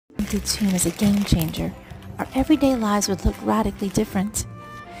empty tomb is a game changer, our everyday lives would look radically different.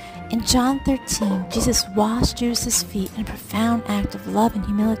 In John 13, Jesus washed Judas' feet in a profound act of love and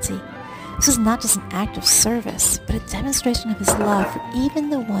humility. This was not just an act of service, but a demonstration of his love for even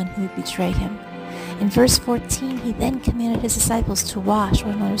the one who would betray him. In verse 14, he then commanded his disciples to wash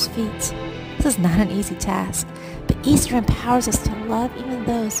one another's feet. This is not an easy task, but Easter empowers us to love even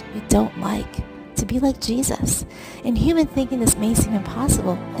those we don't like, to be like Jesus. In human thinking, this may seem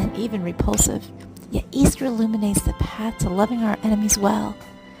impossible and even repulsive, yet Easter illuminates the path to loving our enemies well.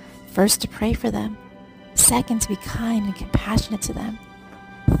 First, to pray for them. Second, to be kind and compassionate to them.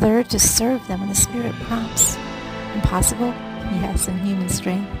 Third, to serve them when the Spirit prompts. Impossible? Yes, in human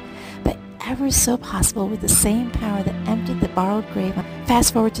strength, but ever so possible with the same power that emptied the borrowed grave.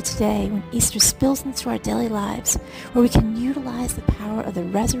 Fast forward to today, when Easter spills into our daily lives, where we can utilize the power of the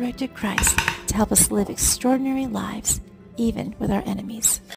resurrected Christ to help us live extraordinary lives, even with our enemies.